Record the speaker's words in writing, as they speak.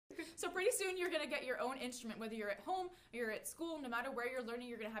So pretty soon you're going to get your own instrument, whether you're at home, you're at school, no matter where you're learning,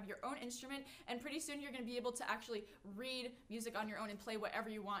 you're going to have your own instrument, and pretty soon you're going to be able to actually read music on your own and play whatever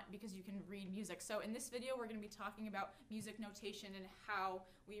you want because you can read music. So in this video, we're going to be talking about music notation and how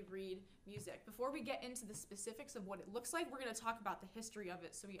we read music. Before we get into the specifics of what it looks like, we're going to talk about the history of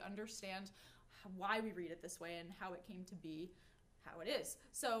it so we understand why we read it this way and how it came to be how it is.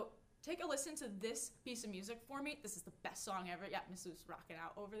 So take a listen to this piece of music for me. This is the best song ever. Yeah, Miss Lou's rocking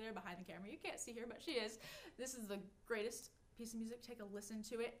out over there behind the camera. You can't see her, but she is. This is the greatest piece of music. Take a listen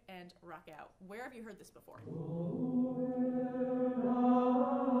to it and rock out. Where have you heard this before?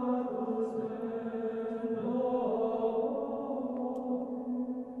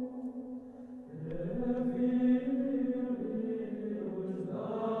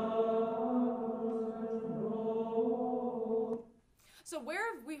 So where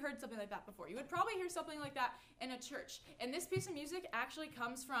have we heard something like that before? You would probably hear something like that in a church. And this piece of music actually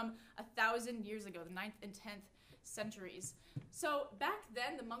comes from 1,000 years ago, the 9th and 10th centuries. So back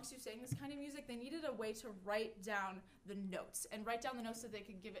then, the monks who sang this kind of music, they needed a way to write down the notes and write down the notes so they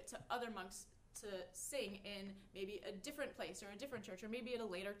could give it to other monks to sing in maybe a different place or a different church or maybe at a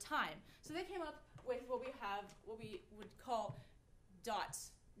later time. So they came up with what we would call dot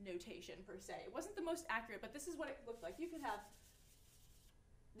notation per se. It wasn't the most accurate, but this is what it looked like. You could have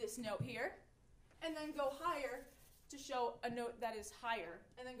this note here, and then go higher to show a note that is higher,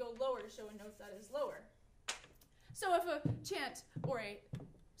 and then go lower to show a note that is lower. So if a chant or a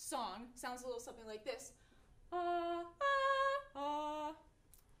song sounds a little something like this, ah, ah, ah,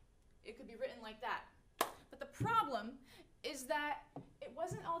 it could be written like that. But the problem is that it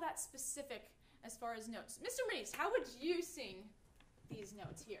wasn't all that specific as far as notes. Mr. Maurice, how would you sing these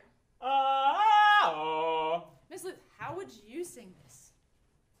notes here? Miss Luth, how would you sing this?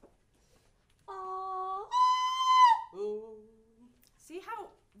 See how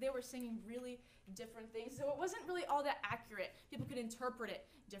they were singing really different things? So it wasn't really all that accurate. People could interpret it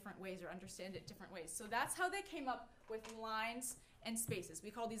different ways or understand it different ways. So that's how they came up with lines and spaces.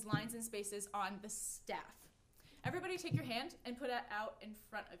 We call these lines and spaces on the staff. Everybody take your hand and put it out in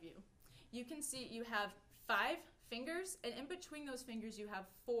front of you. You can see you have 5 fingers, and in between those fingers you have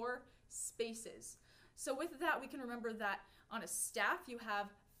 4 spaces. So with that, we can remember that on a staff you have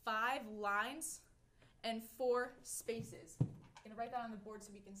 5 lines and 4 spaces. I'm going to write that on the board so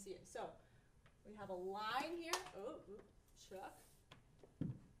we can see it. So we have a line here, Chuck,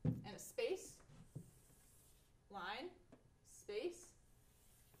 and a space, line, space,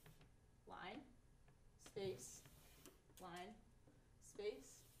 line, space, line,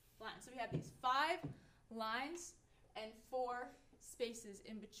 space, line. So we have these 5 lines and 4 spaces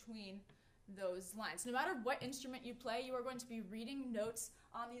in between those lines. No matter what instrument you play, you are going to be reading notes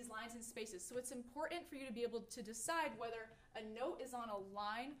on these lines and spaces. So it's important for you to be able to decide whether a note is on a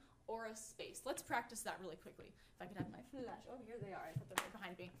line or a space. Let's practice that really quickly. If I could have my flash. Oh, here they are. I put them right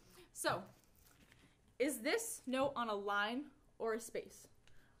behind me. So, is this note on a line or a space?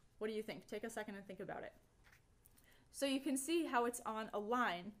 What do you think? Take a second and think about it. So you can see how it's on a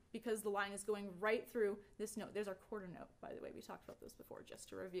line because the line is going right through this note. There's our quarter note, by the way. We talked about this before, just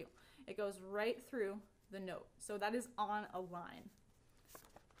to review. It goes right through the note. So that is on a line.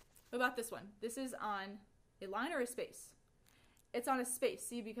 What about this one? This is on a line or a space? It's on a space,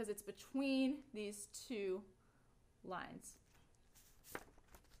 see, because it's between these 2 lines.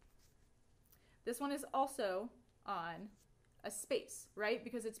 This one is also on a space, right?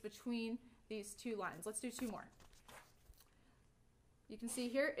 Because it's between these 2 lines. Let's do 2 more. You can see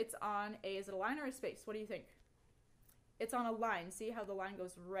here it's on a, is it a line or a space? What do you think? It's on a line. See how the line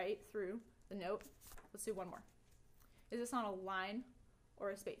goes right through the note? Let's do 1 more. Is this on a line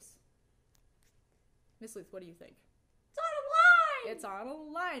or a space? Miss Luth, what do you think? It's on a line! It's on a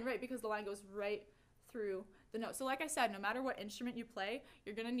line, right, because the line goes right through the note. So like I said, no matter what instrument you play,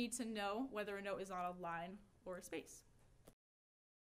 you're going to need to know whether a note is on a line or a space.